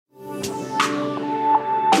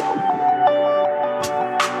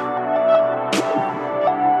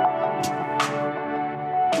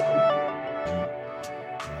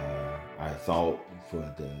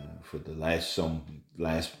for the last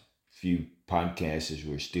few podcasts is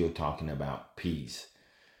we're still talking about peace.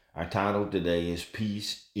 Our title today is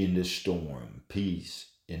Peace in the Storm.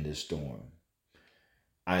 Peace in the storm.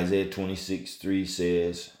 Isaiah 26:3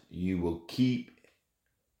 says, "You will keep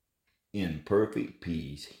in perfect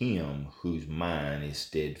peace him whose mind is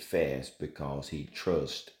steadfast because he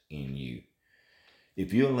trusts in you."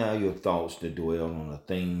 If you allow your thoughts to dwell on the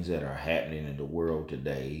things that are happening in the world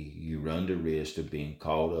today, you run the risk of being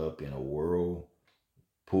caught up in a whirlpool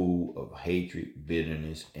of hatred,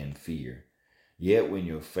 bitterness, and fear. Yet when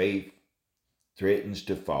your faith threatens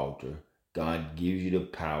to falter, God gives you the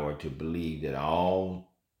power to believe that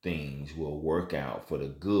all things will work out for the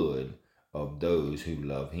good of those who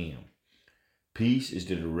love him. Peace is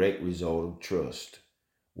the direct result of trust.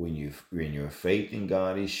 When your faith in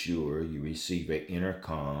God is sure, you receive an inner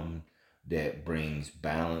calm that brings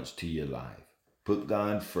balance to your life. Put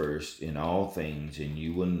God first in all things and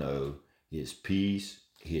you will know his peace,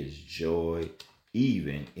 his joy,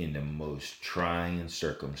 even in the most trying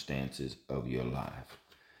circumstances of your life.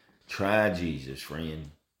 Try Jesus,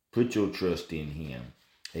 friend. Put your trust in him.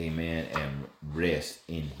 Amen. And rest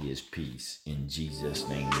in his peace. In Jesus'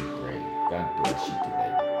 name we pray. God bless you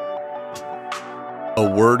today. A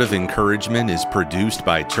Word of Encouragement is produced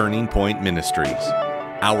by Turning Point Ministries.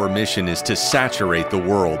 Our mission is to saturate the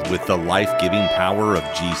world with the life-giving power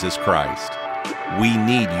of Jesus Christ. We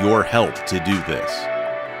need your help to do this.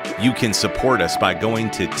 You can support us by going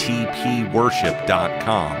to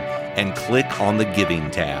tpworship.com and click on the Giving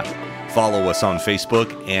tab. Follow us on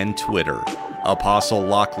Facebook and Twitter. Apostle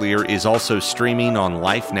Locklear is also streaming on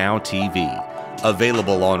Life Now TV,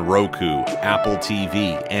 available on Roku, Apple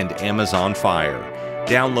TV, and Amazon Fire.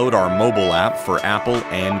 Download our mobile app for Apple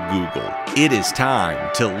and Google. It is time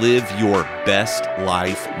to live your best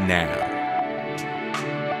life now.